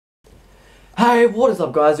Hey, what is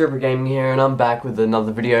up guys, Ripper Gaming here, and I'm back with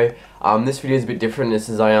another video. This video is a bit different. This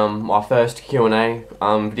is my first Q&A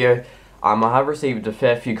video. I have received a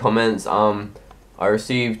fair few comments. I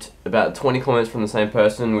received about 20 comments from the same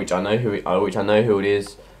person, which I know who it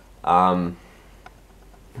is. And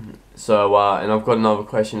I've got another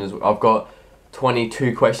question I've got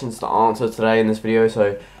 22 questions to answer today in this video.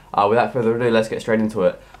 So without further ado, let's get straight into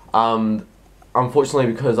it.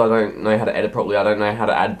 Unfortunately, because I don't know how to edit properly, I don't know how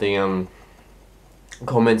to add the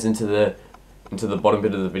comments into the bottom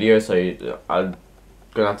bit of the video, so I'm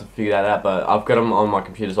gonna have to figure that out. But I've got them on my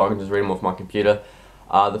computer, so I can just read them off my computer.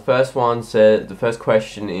 The first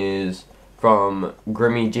question is from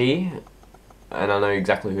Grimmy G, and I know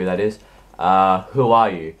exactly who that is. Who are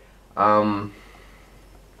you?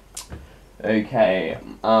 Okay.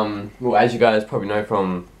 Well, as you guys probably know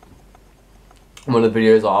from one of the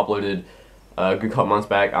videos I uploaded a good couple months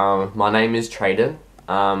back, my name is Traden.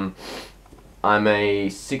 I'm a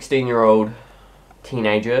 16-year-old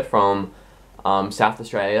teenager from South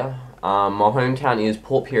Australia. My hometown is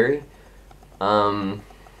Port Pirie. I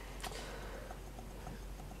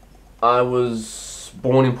was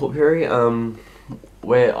born in Port Pirie,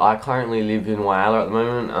 where I currently live in Whyalla at the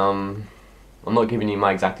moment. I'm not giving you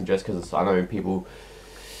my exact address because I know people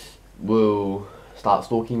will start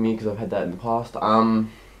stalking me because I've had that in the past. I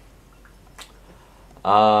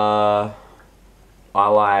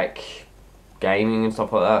like gaming and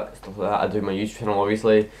stuff like that. I do my YouTube channel,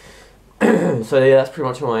 obviously. So yeah, that's pretty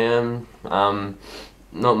much who I am.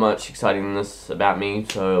 Not much excitingness about me.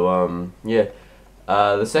 So yeah.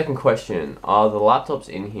 The second question: are the laptops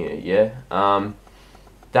in here? Yeah.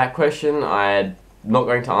 That question I'm not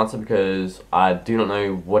going to answer because I do not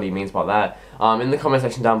know what he means by that. In the comment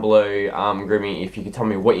section down below, Grimmy, if you could tell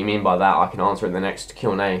me what you mean by that, I can answer it in the next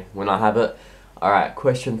Q&A when I have it. Alright,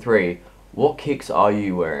 question 3. What kicks are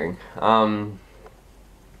you wearing? I'm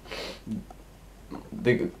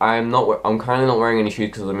currently not wearing any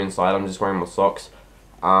shoes because I'm inside. I'm just wearing my socks.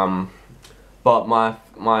 But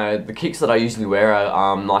the kicks that I usually wear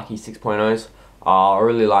are Nike 6.0s. I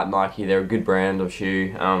really like Nike. They're a good brand of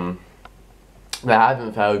shoe. They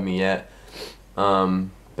haven't failed me yet.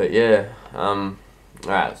 But yeah.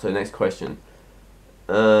 Alright, so next question.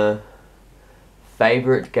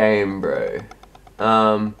 Favorite game, bro.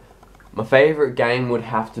 My favorite game would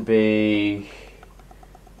have to be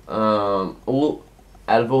out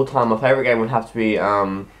of all time, my favorite game would have to be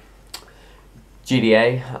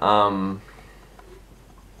GTA.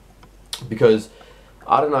 Because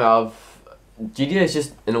I don't know, GTA is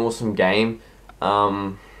just an awesome game.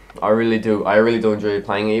 I really do enjoy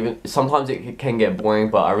playing it. Even sometimes it can get boring,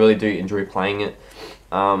 but I really do enjoy playing it.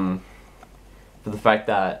 For the fact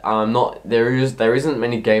that there isn't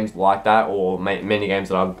many games like that, or many games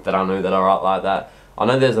that I know that are like that. I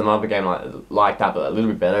know there's another game like that, but a little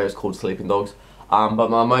bit better. It's called Sleeping Dogs. But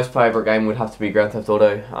my most favourite game would have to be Grand Theft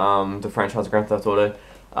Auto. The franchise Grand Theft Auto.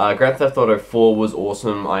 Grand Theft Auto 4 was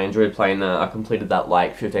awesome. I enjoyed playing that. I completed that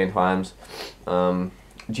like 15 times.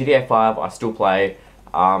 GTA 5 I still play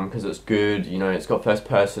because it's good. You know, it's got first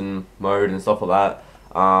person mode and stuff like that.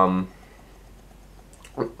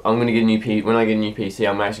 I'm gonna get a new when I get a new PC.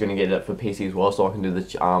 I'm actually gonna get it for PC as well, so I can do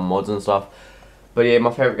the mods and stuff. But yeah,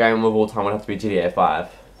 my favorite game of all time would have to be GTA 5.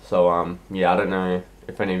 So yeah, I don't know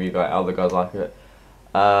if any of you other guys like it.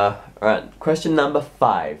 Alright, question number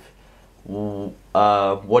 5.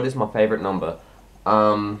 What is my favorite number?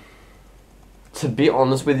 To be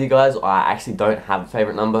honest with you guys, I actually don't have a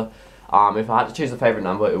favorite number. If I had to choose a favorite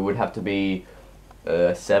number, it would have to be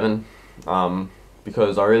 7.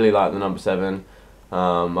 Because I really like the number 7.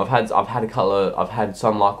 I've had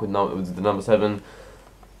some luck with the number 7,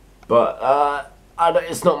 but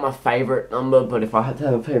it's not my favorite number. But if I had to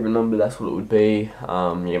have a favorite number, that's what it would be.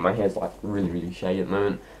 Yeah, my hair's like really shaggy at the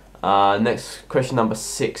moment. Next question, number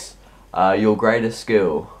 6. Your greatest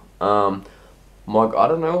skill. I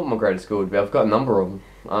don't know what my greatest skill would be. I've got a number of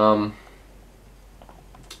them.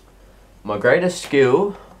 My greatest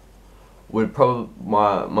skill would probably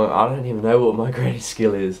I don't even know what my greatest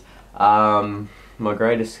skill is. My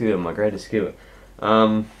greatest skill.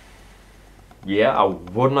 Yeah, I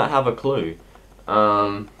would not have a clue.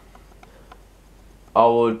 I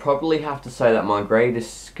would probably have to say that my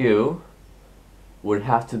greatest skill would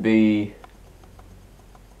have to be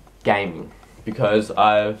gaming, because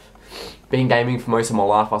I've been gaming for most of my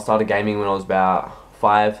life. I started gaming when I was about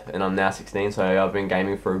 5, and I'm now 16, so I've been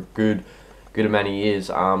gaming for a good amount of years.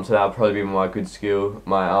 So that would probably be my good skill,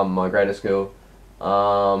 my greatest skill.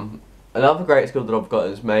 Another great skill that I've got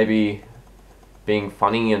is maybe being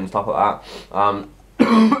funny and stuff like that.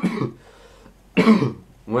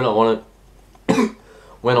 When I want to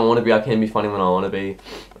when I want to be. I can be funny when I want to be.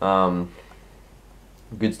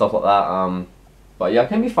 Good stuff like that. But yeah, I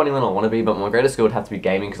can be funny when I want to be. But my greatest skill would have to be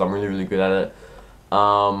gaming because I'm really good at it.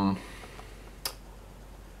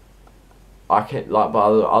 I can but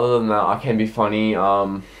other than that, I can be funny.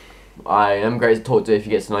 I am great to talk to if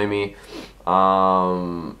you get to know me.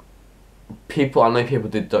 I know people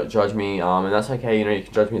did judge me, and that's okay. You know, you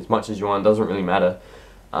can judge me as much as you want. It doesn't really matter.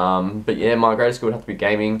 But yeah, my greatest skill would have to be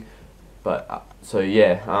gaming. But so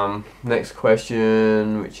yeah. Next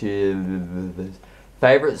question, which is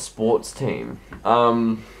favorite sports team.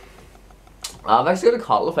 I've actually got a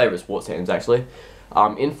couple of favorite sports teams actually.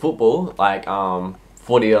 In football, like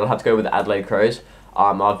footy, I'd have to go with the Adelaide Crows.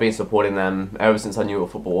 I've been supporting them ever since I knew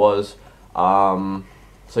what football was.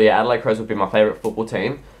 So yeah, Adelaide Crows would be my favourite football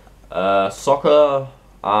team. Soccer,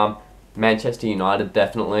 Manchester United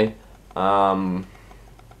definitely.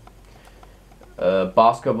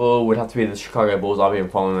 Basketball would have to be the Chicago Bulls. I've been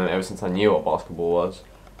following them ever since I knew what basketball was.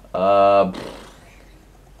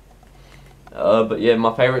 But yeah,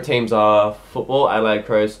 my favourite teams are football, Adelaide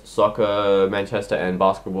Crows, soccer, Manchester, and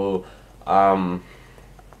basketball,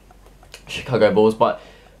 Chicago Bulls. But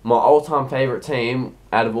my all-time favourite team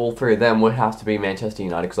out of all three of them would have to be Manchester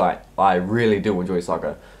United because I really do enjoy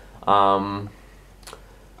soccer.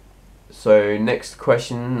 So next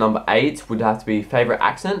question, number 8, would have to be favourite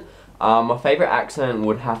accent. My favourite accent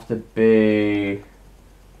would have to be...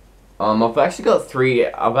 I've actually got a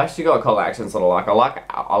couple of accents that I like.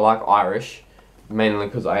 I like Irish, mainly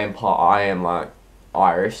because I am like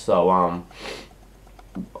Irish. So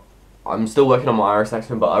I'm still working on my Irish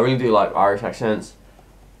accent, but I really do like Irish accents.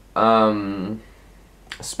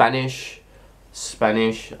 Spanish is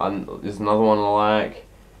another one I like,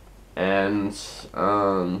 and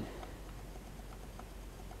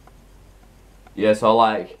yeah, so I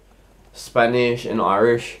like Spanish and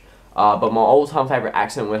Irish. But my all-time favourite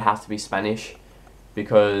accent would have to be Spanish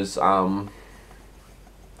because I don't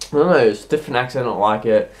know, it's a different accent. I like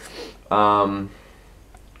it.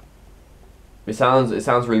 It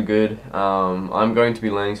sounds really good. I'm going to be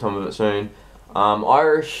learning some of it soon.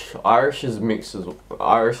 Irish is mixed as well.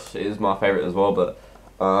 Irish is my favourite as well, but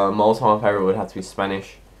my all-time favourite would have to be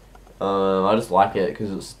Spanish. I just like it because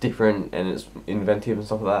it's different and it's inventive and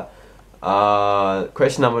stuff like that.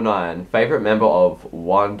 Question number 9. Favorite member of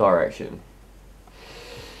One Direction.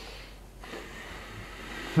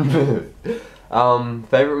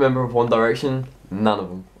 Favorite member of One Direction? None of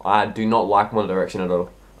them. I do not like One Direction at all.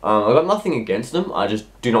 I got nothing against them. I just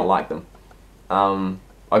do not like them.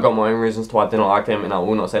 I got my own reasons to why I do not like them, and I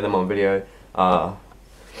will not say them on video. But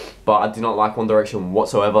I do not like One Direction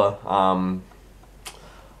whatsoever.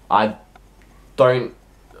 I don't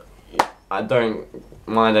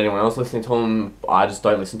mind anyone else listening to them. I just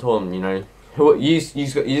don't listen to them. You know, you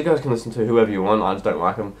guys can listen to whoever you want. I just don't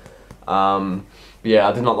like them. But yeah,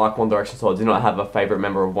 I did not like One Direction, so I do not have a favorite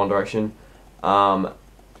member of One Direction.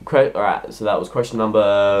 Alright, so that was question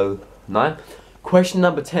number 9. Question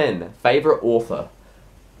number 10. Favorite author.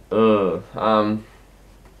 I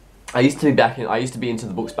used to be into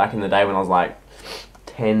the books back in the day when I was like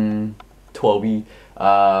 10, 12.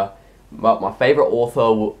 But my favourite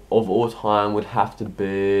author of all time would have to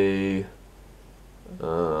be...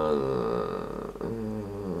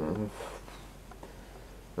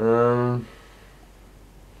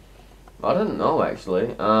 I don't know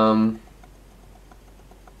actually. I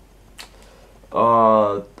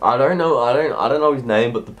don't know his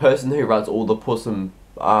name, but the person who writes all the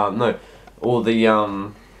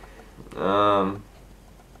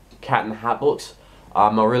Cat in the Hat books. I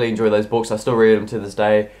really enjoy those books. I still read them to this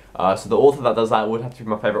day. So the author that does that would have to be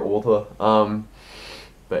my favourite author.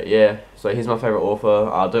 But yeah, so he's my favourite author.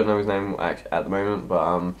 I don't know his name at the moment,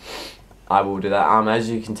 but I will do that. As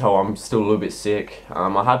you can tell, I'm still a little bit sick.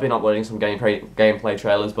 I have been uploading some gameplay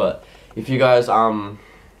trailers, but if you guys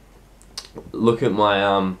look at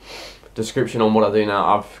my description on what I do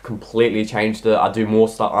now, I've completely changed it. I do more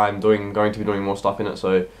stuff. Going to be doing more stuff in it,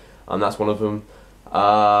 so that's one of them.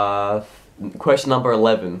 Question number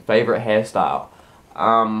 11. Favorite hairstyle.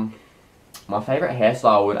 My favorite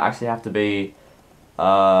hairstyle would actually have to be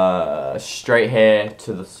straight hair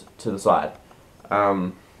to the side.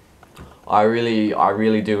 I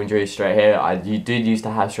really do enjoy straight hair. I did used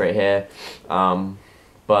to have straight hair,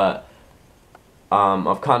 but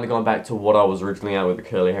I've kind of gone back to what I was originally at with the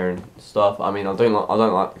curly hair and stuff. I mean, I don't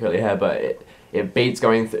like the curly hair, but it beats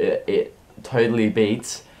going it totally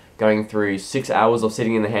beats going through 6 hours of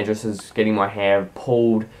sitting in the hairdressers, getting my hair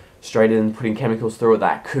pulled, straightened, putting chemicals through it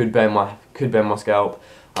that could burn my scalp.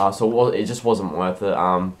 So it just wasn't worth it.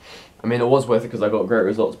 I mean, it was worth it because I got great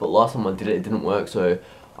results, but last time I did it, it didn't work. So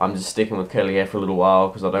I'm just sticking with curly hair for a little while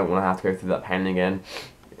because I don't want to have to go through that pain again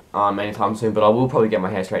anytime soon. But I will probably get my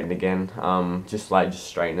hair straightened again, just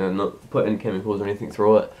straighten it, not put any chemicals or anything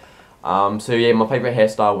through it. So yeah, my favourite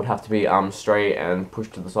hairstyle would have to be straight and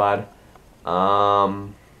pushed to the side.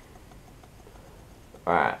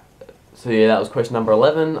 Alright, so yeah, that was question number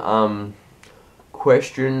 11.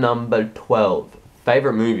 Question number 12.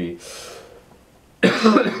 Favourite movie?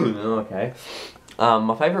 Okay.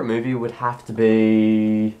 My favourite movie would have to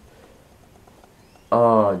be...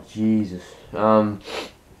 Oh, Jesus. My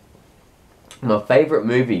favourite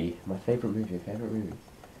movie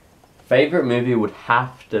would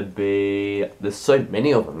have to be... There's so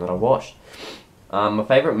many of them that I watched. My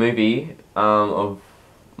favourite movie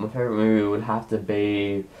would have to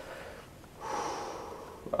be...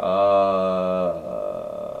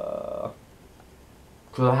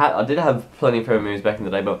 Because I did have plenty of favourite movies back in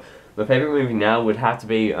the day, but my favourite movie now would have to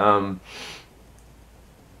be The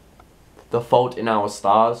Fault in Our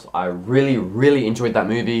Stars. I really enjoyed that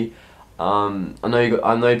movie. I know you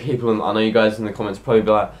guys in the comments probably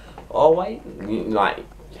be like, oh wait, like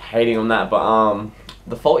hating on that, but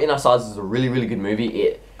The Fault in Our Stars is a really good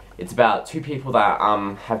movie. It's about two people that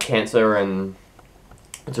have cancer, and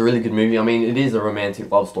it's a really good movie. I mean, it is a romantic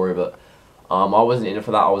love story, but I wasn't in it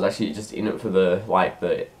for that. I was actually just in it for the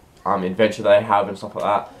adventure they have and stuff like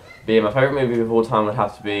that. But yeah, my favourite movie of all time would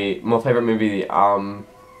have to be The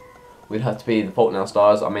Fault in Our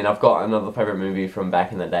Stars. I mean, I've got another favourite movie from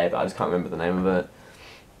back in the day, but I just can't remember the name of it.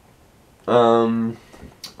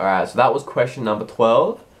 Alright, so that was question number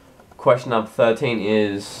 12. Question number 13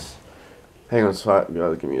 is... Hang on, sorry,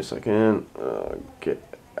 guys, give me a second. Get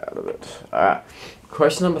out of it. Alright.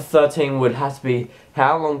 Question number 13 would have to be,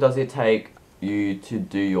 how long does it take you to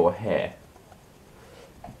do your hair?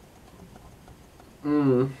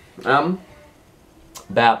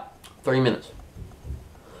 About 3 minutes.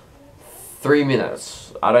 3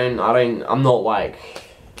 minutes. I'm not like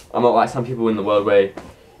some people in the world where,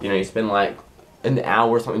 you know, you spend like an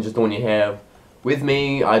hour or something just doing your hair. With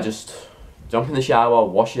me, I just jump in the shower,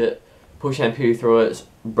 wash it, put shampoo through it,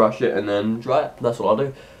 brush it, and then dry it. That's what I'll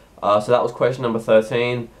do. So that was question number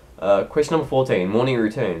 13. Question number 14, morning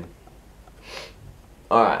routine.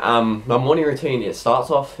 Alright, my morning routine, it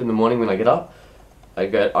starts off in the morning when I get up. I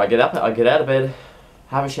get out of bed,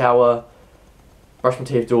 have a shower, brush my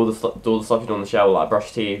teeth, do all the stuff you do in the shower, like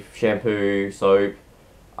brush teeth, shampoo, soap.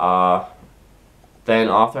 Then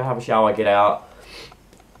after I have a shower, I get out,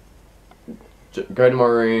 go to my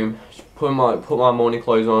room, put my morning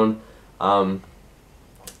clothes on.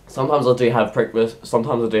 Sometimes I do have breakfast,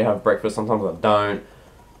 sometimes I don't.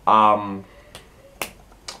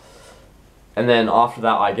 And then after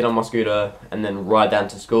that, I get on my scooter and then ride down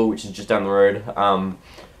to school, which is just down the road.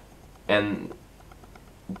 And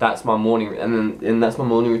that's my morning, and that's my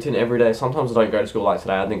morning routine every day. Sometimes I don't go to school, like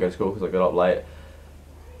today. I didn't go to school because I got up late,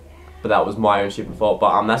 but that was my own stupid fault.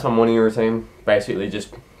 But that's my morning routine. Basically,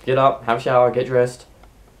 just get up, have a shower, get dressed.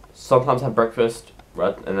 Sometimes have breakfast,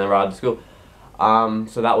 and then ride to school.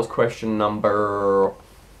 So that was question number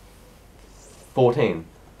 14.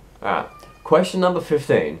 Alright. Question number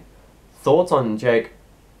 15. Thoughts on Jake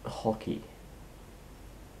Hockey?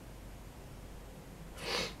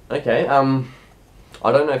 Okay,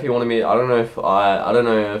 I don't know if he wanted me, I don't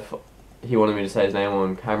know if he wanted me to say his name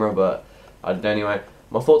on camera, but I did anyway.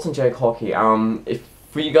 My thoughts on Jake Hockey. If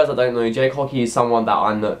for you guys that don't know, Jake Hockey is someone that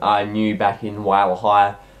I knew back in Whyalla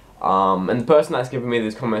High. And the person that's given me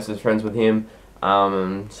these comments is friends with him.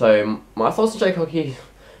 So my thoughts on Jake Hockey,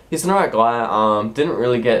 he's an alright guy.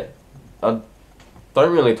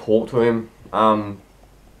 Don't really talk to him.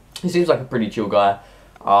 He seems like a pretty chill guy.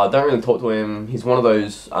 Don't really talk to him. He's one of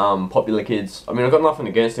those popular kids. I mean, I've got nothing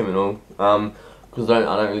against him at all. Because I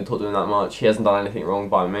don't really talk to him that much. He hasn't done anything wrong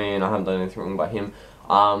by me, and I haven't done anything wrong by him.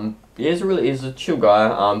 He's a chill guy.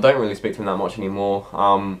 Don't really speak to him that much anymore.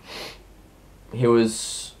 I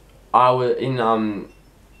was in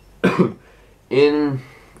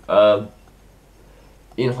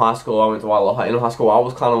high school. I went to Whyalla High. In high school, I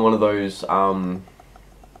was kind of one of those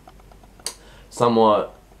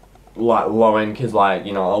somewhat like low-end kids. Like,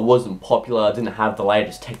 you know, I wasn't popular. I didn't have the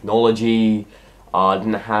latest technology. I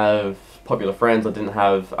didn't have popular friends. I didn't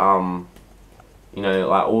have you know,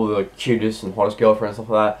 like all the cutest and hottest girlfriends, stuff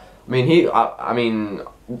like that. I mean,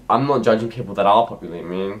 I'm not judging people that are popular. I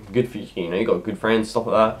mean, good for you. You know, you got good friends, stuff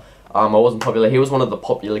like that. I wasn't popular. He was one of the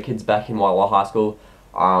popular kids back in Whyalla High School.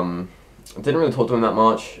 I didn't really talk to him that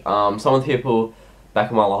much. Some of the people back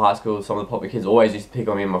in Whyalla High School, some of the popular kids always used to pick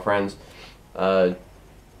on me and my friends.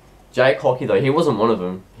 Jake Hockey though, he wasn't one of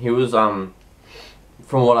them. He was from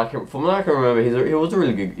what I can remember, he was a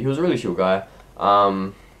really chill guy.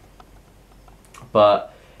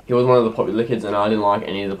 but he was one of the popular kids, and I didn't like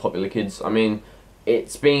any of the popular kids. I mean,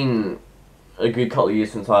 it's been a good couple of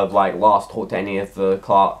years since I've like last talked to any of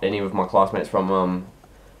my classmates from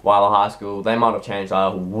Weiler High School. They might have changed. I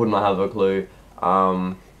would not have a clue.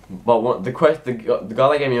 But the guy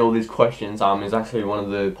that gave me all these questions is actually one of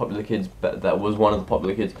the popular kids. That was one of the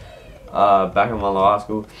popular kids back in Weiler High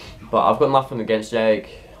School. But I've got nothing against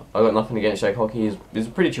Jake. I've got nothing against Jake Hockey. He's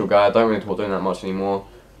a pretty chill guy. I don't really talk to him that much anymore.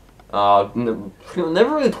 Never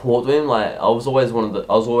really talked to him. Like I was always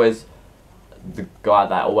the guy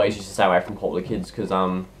that always used to stay away from popular kids, because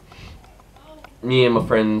me and my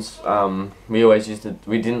friends we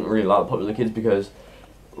didn't really like the popular kids because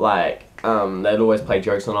like they'd always play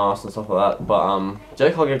jokes on us and stuff like that. But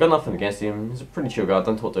Jake Hockey, I've got nothing against him. He's a pretty chill guy. I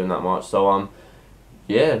don't talk to him that much. So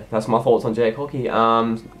yeah, that's my thoughts on Jake Hockey.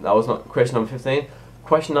 That was not question number 15.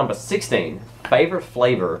 Question number 16. Favorite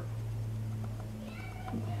flavor.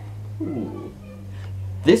 Ooh.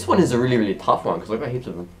 This one is a really tough one because I've got heaps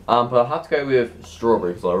of them. But I have to go with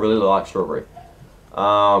strawberry because I really like strawberry.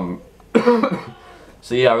 So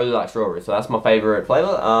yeah, I really like strawberry. So that's my favorite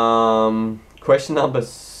flavor. Question number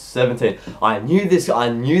 17. I knew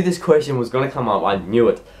this question was gonna come up. I knew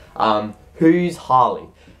it. Who's Harley?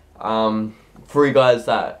 For you guys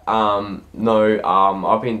that know,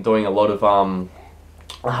 I've been doing a lot of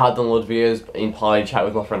I have done a lot of videos in party chat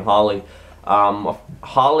with my friend Harley.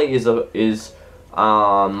 Harley is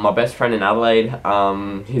my best friend in Adelaide.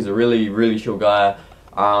 He's a really chill guy.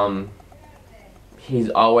 I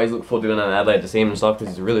always look forward to going to Adelaide to see him and stuff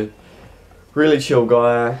because he's a really chill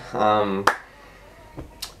guy.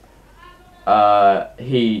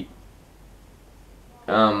 He's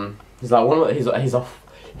like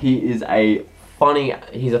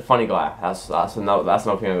he's a funny guy. That's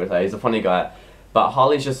another thing I'm gonna say. He's a funny guy. But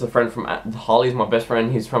Harley's just a friend Harley's my best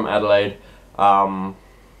friend. He's from Adelaide.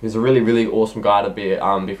 He's a really awesome guy to be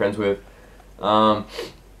friends with. I'm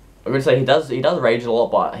gonna say he does rage a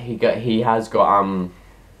lot, but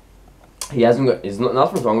there's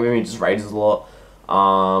nothing wrong with him. He just rages a lot.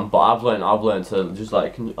 But I've learned to just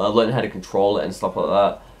like I've learned how to control it and stuff like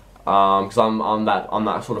that. Because I'm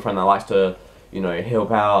that sort of friend that likes to, you know,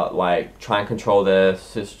 help out, like try and control their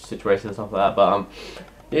situation and stuff like that. But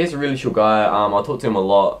yeah, he's a really chill guy. I talk to him a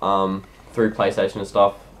lot through PlayStation and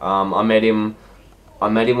stuff. I met him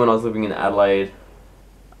when I was living in Adelaide.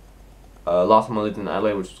 Last time I lived in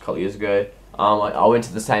Adelaide, which was a couple of years ago. I went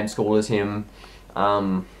to the same school as him.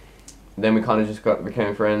 Then we kind of just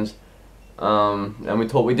became friends. And we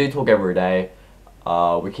do talk every day.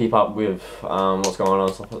 We keep up with what's going on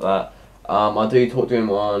and stuff like that. I do talk to him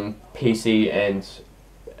on PC and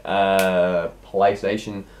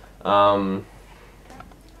PlayStation.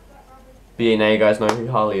 You guys know who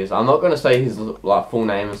Harley is. I'm not going to say his like full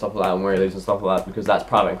name and stuff like that and where he lives and stuff like that because that's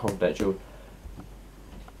private and confidential.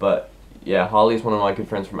 But yeah, Harley is one of my good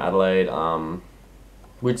friends from Adelaide,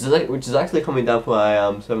 which is actually coming down for my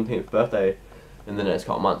 17th birthday in the next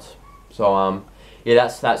couple of months. So yeah,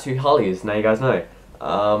 that's who Harley is. Now you guys know.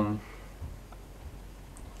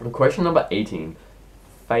 Question number 18.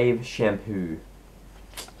 Fave shampoo.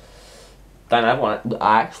 Don't have one.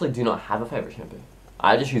 I actually do not have a favorite shampoo.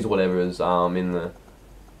 I just use whatever is in the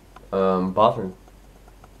bathroom.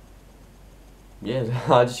 Yeah,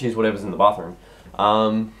 I just use whatever's in the bathroom.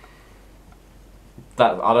 I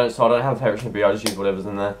don't have a favorite shampoo. I just use whatever's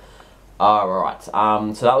in there. Alright. So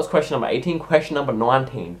that was question number 18. Question number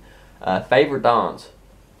 19. Favorite dance.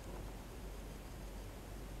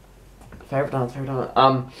 Favorite dance.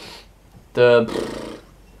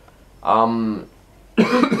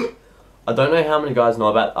 I don't know how many guys know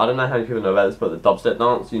about. I don't know how many people know about this, but the dubstep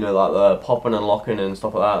dance. You know, like the popping and locking and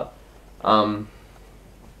stuff like that.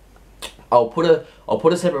 I'll put a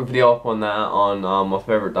separate video up on that on my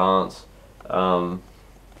favorite dance. So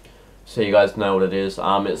you guys know what it is.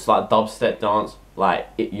 It's like dubstep dance. Like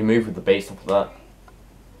you move with the beat, stuff like that.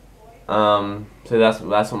 So that's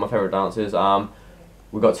what my favorite dance is.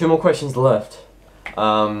 We've got 2 more questions left.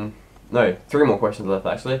 No, 3 more questions left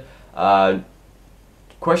actually.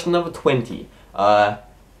 Question number 20.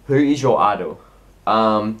 Who is your idol?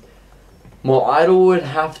 My idol would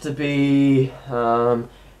have to be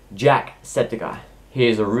Jacksepticeye.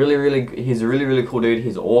 He's a really cool dude.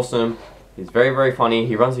 He's awesome. He's very funny.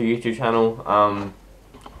 He runs a YouTube channel.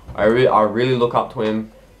 I really look up to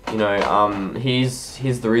him. You know, he's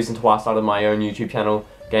the reason why I started my own YouTube channel,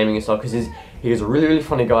 gaming and stuff, because he's a really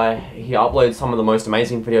funny guy. He uploads some of the most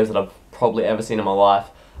amazing videos that I've probably ever seen in my life.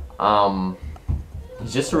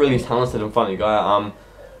 He's just a really talented and funny guy.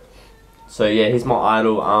 So yeah, he's my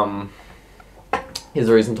idol. He's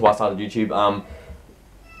the reason why I started YouTube.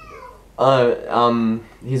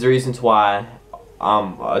 He's the reason why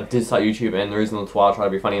I did start YouTube, and the reason why I try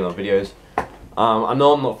to be funny in my videos. I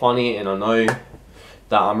know I'm not funny, and I know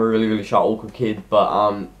that I'm a really shy, awkward kid,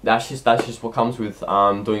 but that's just what comes with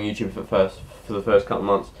doing YouTube for the first couple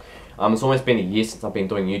months. It's almost been a year since I've been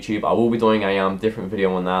doing YouTube. I will be doing a different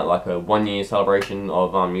video on that, like a 1 year celebration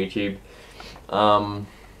of YouTube. So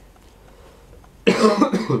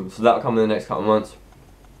that'll come in the next couple months.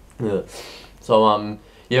 Yeah. So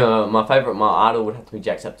yeah, my idol would have to be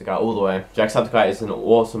Jacksepticeye all the way. Jacksepticeye is an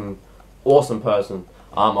awesome person.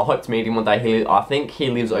 I hope to meet him one day. I think he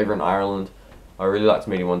lives over in Ireland. I really like to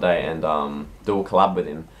meet him one day and do a collab with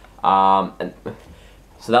him. And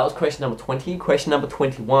so that was question number 20. Question number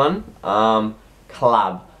 21,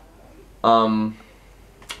 collab.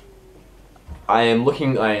 I am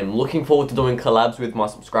looking forward to doing collabs with my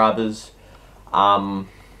subscribers. I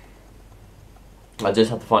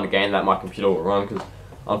just have to find a game that my computer will run, because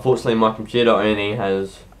unfortunately my computer only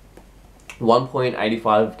has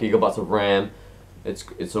 1.85 gigabytes of RAM.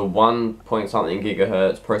 It's a 1 point something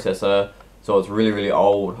gigahertz processor, so it's really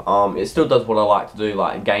old. It still does what I like to do,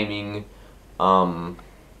 like gaming,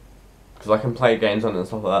 because I can play games on it and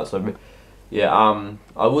stuff like that. So yeah,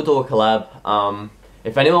 I will do a collab.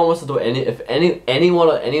 If anyone wants to do any one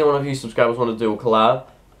of you subscribers want to do a collab,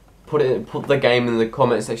 put the game in the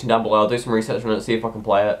comment section down below. I'll do some research on it, see if I can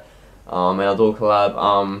play it, and I'll do a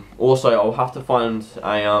collab. Also, I'll have to find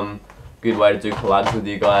a good way to do collabs with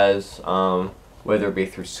you guys, whether it be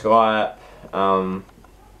through Skype, an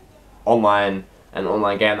online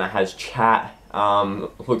game that has chat.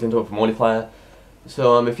 Looked into it for multiplayer.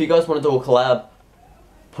 So if you guys want to do a collab,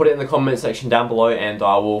 put it in the comment section down below, and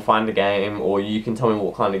I will find a game, or you can tell me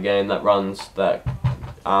what kind of game that runs that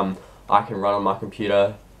I can run on my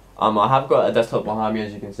computer. I have got a desktop behind me,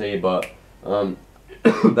 as you can see, but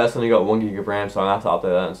that's only got 1 gig of RAM, so I have to update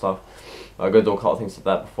that and stuff. I gotta do a couple of things like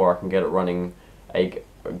that before I can get it running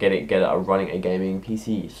running a gaming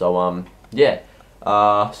PC. So yeah.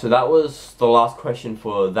 So that was the last question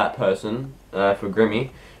for that person, for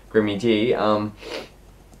Grimmy G. And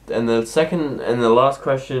the last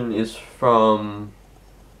question is from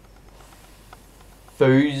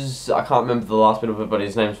Foos. I can't remember the last bit of it, but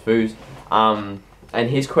his name's Foos. And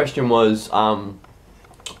his question was,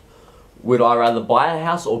 would I rather buy a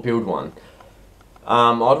house or build one?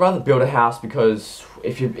 I'd rather build a house, because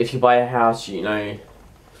if you buy a house, you know,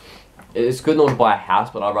 it's good not to buy a house,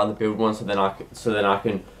 but I'd rather build one, so then I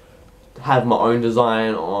can have my own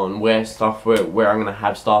design on where I'm gonna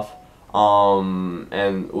have stuff,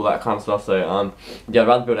 and all that kind of stuff. So yeah, I'd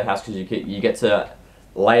rather build a house, because you get to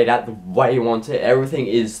lay it out the way you want it. Everything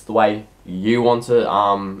is the way you want it,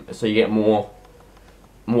 so you get more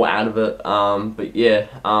out of it. But yeah,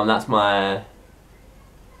 that's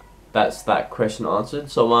that question answered.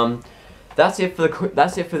 So that's it for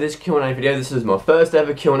this Q&A video. This is my first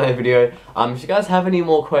ever Q&A video. If you guys have any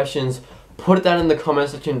more questions, put it down in the comment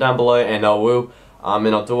section down below, and I will. And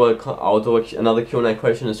I'll do another Q&A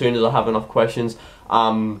question as soon as I have enough questions.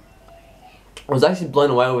 I was actually blown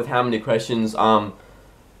away with how many questions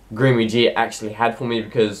Grimmy G actually had for me,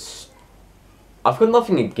 because I've got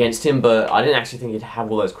nothing against him, but I didn't actually think he'd have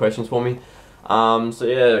all those questions for me. So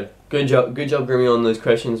yeah, good job Grimmy on those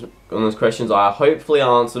questions. I hopefully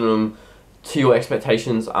answered them to your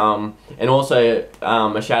expectations. And also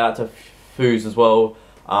a shout out to Foos as well.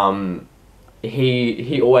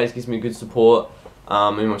 He always gives me good support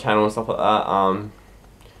in my channel and stuff like that.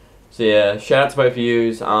 So yeah, shout out to both of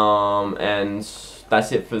yous. And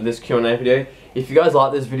that's it for this Q&A video. If you guys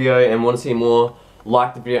like this video and want to see more,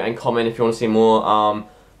 like the video and comment if you want to see more.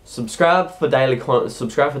 Subscribe for daily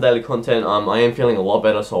content. I am feeling a lot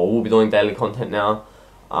better, so I will be doing daily content now.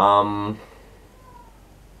 I'll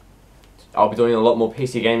be doing a lot more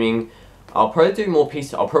PC gaming. I'll probably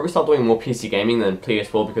start doing more PC gaming than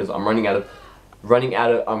PS4, because I'm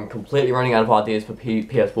completely running out of ideas for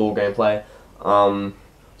PS4 gameplay.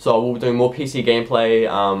 So I will be doing more PC gameplay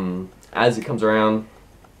as it comes around.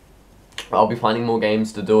 I'll be finding more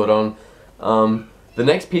games to do it on. The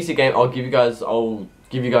next PC game, I'll give you guys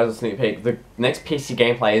a sneak peek. The next PC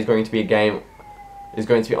gameplay is going to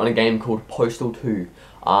be on a game called Postal 2.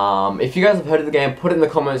 If you guys have heard of the game, put it in the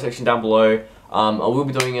comment section down below. I will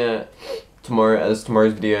be doing it tomorrow's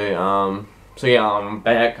video. So yeah, I'm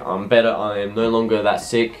back. I'm better. I am no longer that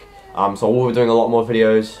sick. So I will be doing a lot more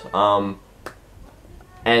videos.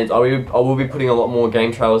 And I will be putting a lot more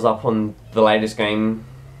game trailers up on the latest games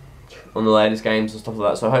and stuff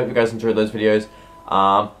like that. So I hope you guys enjoyed those videos.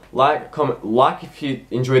 Like if you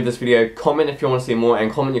enjoyed this video, comment if you want to see more,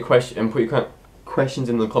 and comment your question and put your questions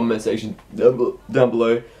in the comment section down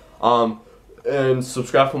below. And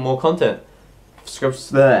subscribe for more content.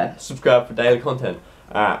 subscribe for daily content.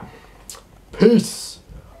 Alright. Peace.